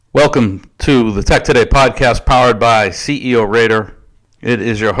Welcome to the Tech Today podcast powered by CEO Raider. It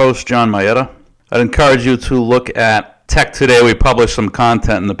is your host, John Mayetta. I'd encourage you to look at Tech Today. We published some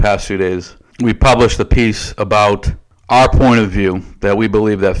content in the past few days. We published a piece about our point of view that we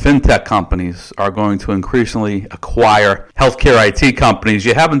believe that fintech companies are going to increasingly acquire healthcare IT companies.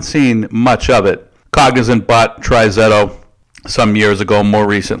 You haven't seen much of it. Cognizant bought TriZetto some years ago. More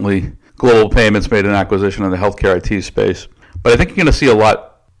recently, Global Payments made an acquisition in the healthcare IT space. But I think you're going to see a lot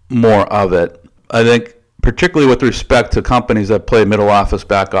more of it. I think particularly with respect to companies that play middle office,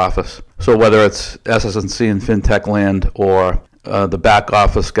 back office. So whether it's SS&C in fintech land or the back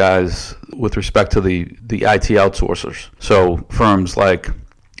office guys with respect to the IT outsourcers. So firms like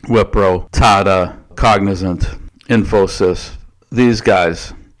Wipro, Tata, Cognizant, Infosys, these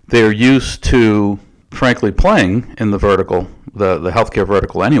guys, they're used to, frankly, playing in the vertical, the healthcare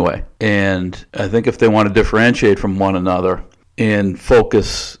vertical anyway. And I think if they want to differentiate from one another and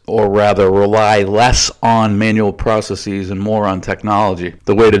focus, or rather rely less on manual processes and more on technology,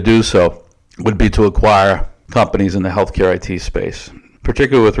 the way to do so would be to acquire companies in the healthcare IT space,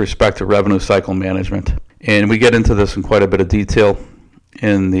 particularly with respect to revenue cycle management. And we get into this in quite a bit of detail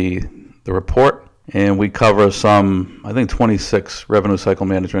in the report, and we cover some, I think, 26 revenue cycle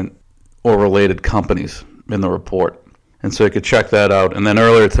management or related companies in the report. And so you could check that out. And then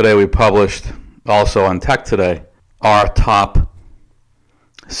earlier today we published, also on Tech Today, our top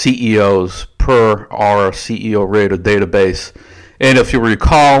CEOs per our CEO Raider database. And if you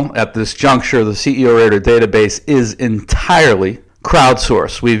recall, at this juncture, the CEO Raider database is entirely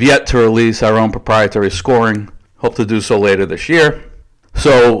crowdsourced. We've yet to release our own proprietary scoring. Hope to do so later this year.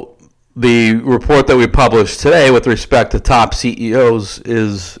 So the report that we published today with respect to top CEOs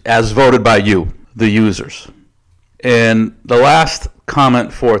is as voted by you, the users. And the last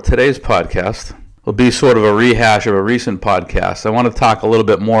comment for today's podcast will be sort of a rehash of a recent podcast. I want to talk a little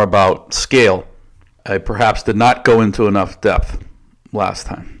bit more about scale. I perhaps did not go into enough depth last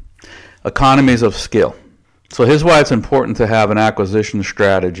time. Economies of scale. So here's why it's important to have an acquisition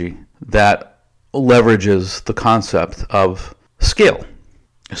strategy that leverages the concept of scale.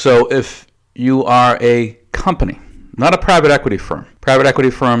 So if you are a company, not a private equity firm. Private equity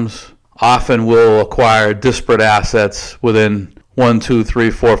firms often will acquire disparate assets within 1, 2,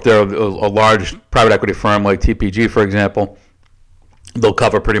 3, 4. If they're a large private equity firm like TPG, for example, they'll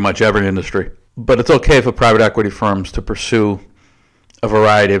cover pretty much every industry. But it's okay for private equity firms to pursue a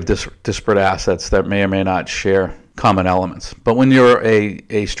variety of disparate assets that may or may not share common elements. But when you're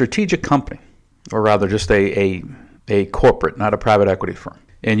a strategic company, or rather just a corporate, not a private equity firm,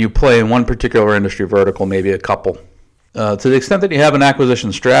 and you play in one particular industry vertical, maybe a couple, to the extent that you have an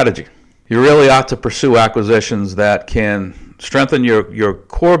acquisition strategy, you really ought to pursue acquisitions that can strengthen your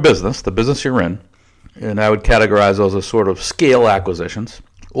core business, the business you're in, and I would categorize those as sort of scale acquisitions.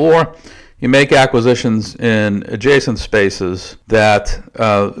 Or you make acquisitions in adjacent spaces that,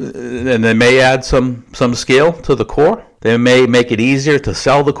 and they may add some scale to the core. They may make it easier to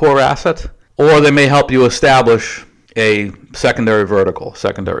sell the core asset, or they may help you establish a secondary vertical,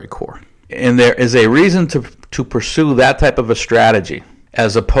 secondary core. And there is a reason to pursue that type of a strategy,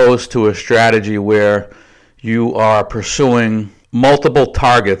 as opposed to a strategy where you are pursuing multiple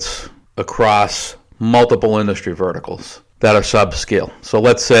targets across multiple industry verticals that are subscale. So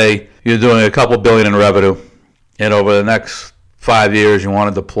let's say you're doing a couple billion in revenue, and over the next 5 years you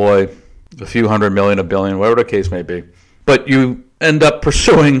want to deploy a few hundred million, a billion, whatever the case may be. But you end up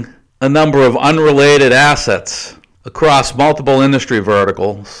pursuing a number of unrelated assets across multiple industry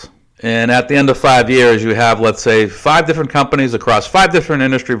verticals. And at the end of 5 years, you have, let's say, 5 different companies across 5 different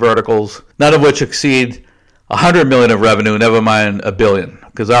industry verticals, none of which exceed 100 million of revenue, never mind a billion.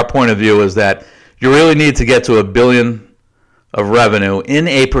 Because our point of view is that you really need to get to a billion of revenue in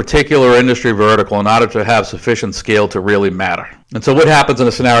a particular industry vertical in order to have sufficient scale to really matter. And so what happens in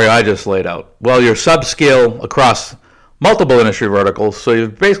the scenario I just laid out? Well, you're subscale across multiple industry verticals, so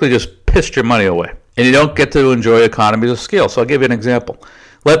you've basically just pissed your money away. And you don't get to enjoy economies of scale. So I'll give you an example.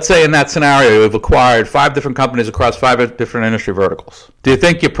 Let's say in that scenario, you've acquired 5 different companies across 5 different industry verticals. Do you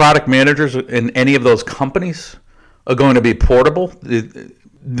think your product managers in any of those companies are going to be portable?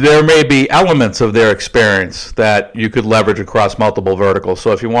 There may be elements of their experience that you could leverage across multiple verticals.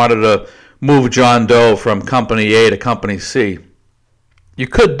 So if you wanted to move John Doe from company A to company C, you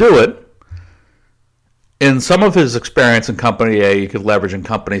could do it. In some of his experience in company A, you could leverage in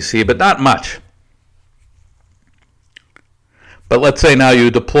company C, but not much. But let's say now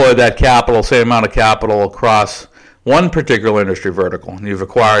you deploy that capital, same amount of capital, across one particular industry vertical. And you've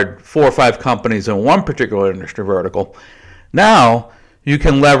acquired 4 or 5 companies in one particular industry vertical. Now you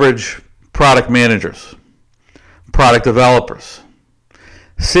can leverage product managers, product developers,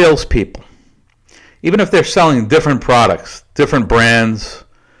 salespeople, even if they're selling different products, different brands,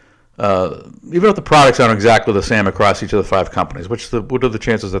 even if the products aren't exactly the same across each of the 5 companies, what are the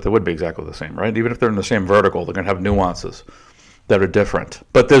chances that they would be exactly the same, right? Even if they're in the same vertical, they're going to have nuances that are different.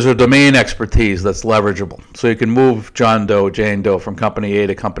 But there's a domain expertise that's leverageable. So you can move John Doe, Jane Doe from company A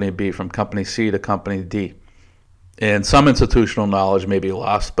to company B, from company C to company D. And some institutional knowledge may be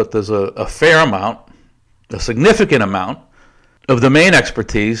lost, but there's a fair amount, a significant amount of domain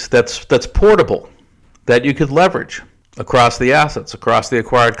expertise that's portable, that you could leverage across the assets, across the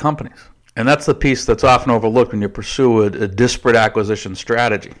acquired companies. And that's the piece that's often overlooked when you pursue a disparate acquisition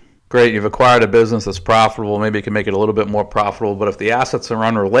strategy. Great, you've acquired a business that's profitable, maybe you can make it a little bit more profitable, but if the assets are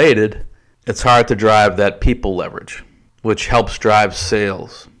unrelated, it's hard to drive that people leverage, which helps drive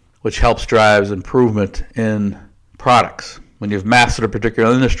sales, which helps drive improvement in products. When you've mastered a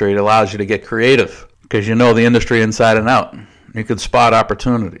particular industry, it allows you to get creative because you know the industry inside and out. You can spot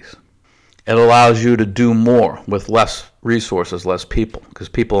opportunities. It allows you to do more with less resources, less people, because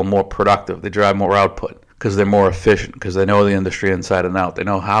people are more productive. They drive more output because they're more efficient, because they know the industry inside and out. They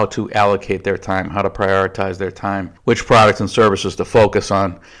know how to allocate their time, how to prioritize their time, which products and services to focus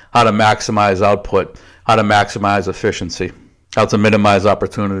on, how to maximize output, how to maximize efficiency, how to minimize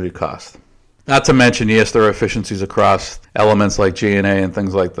opportunity cost. Not to mention, yes, there are efficiencies across elements like G&A and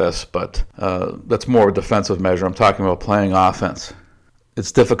things like this, but that's more a defensive measure. I'm talking about playing offense.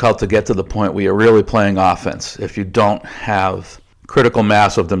 It's difficult to get to the point where you're really playing offense if you don't have critical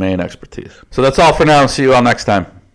mass of domain expertise. So that's all for now. See you all next time.